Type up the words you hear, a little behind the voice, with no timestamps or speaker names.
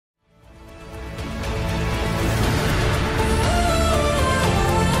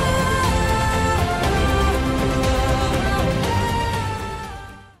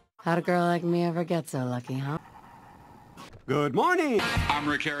How'd a girl like me ever get so lucky, huh? Good morning! I'm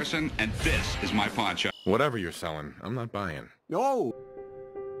Rick Harrison, and this is my pawn shop. Whatever you're selling, I'm not buying. No!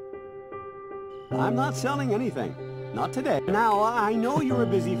 I'm not selling anything. Not today. Now, I know you're a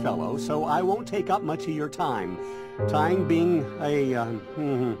busy fellow, so I won't take up much of your time. Time being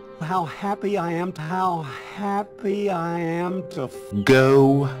how happy I am to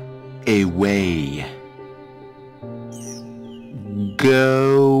Go away.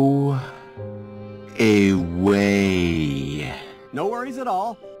 Go away. No worries at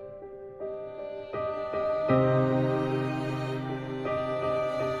all.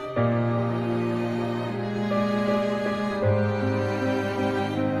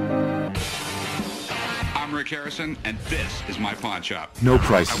 I'm Rick Harrison, and this is my pawn shop. No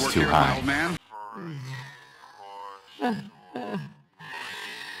price I is work too here with my high. old man.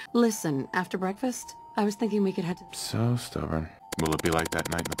 Listen, after breakfast, I was thinking we could head to... So stubborn. Will it be like that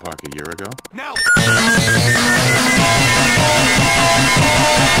night in the park a year ago? No!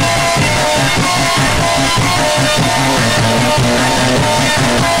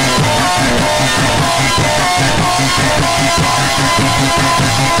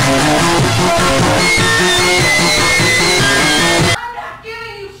 I'm not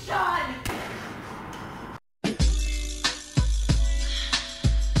giving you Sean!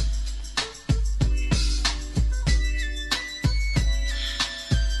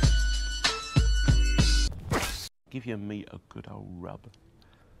 Give your meat a good old rub.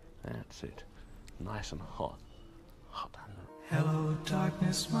 That's it. Nice and hot. Hot and... Hello,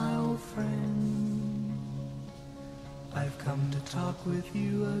 darkness, my old friend. I've come to talk with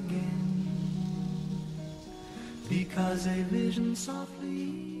you again. Because a vision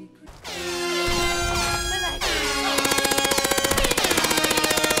softly...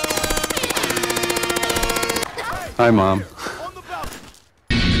 Hi, Mom.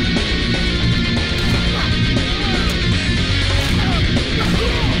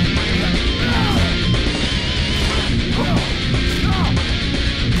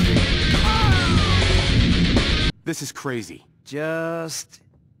 This is crazy. Just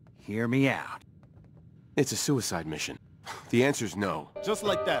hear me out. It's a suicide mission. The answer's no. Just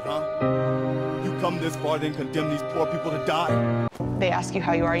like that, huh? You come this far, then condemn these poor people to die? They ask you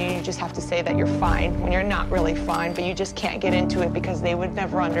how you are, and you just have to say that you're fine when you're not really fine, but you just can't get into it because they would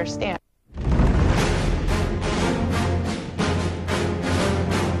never understand.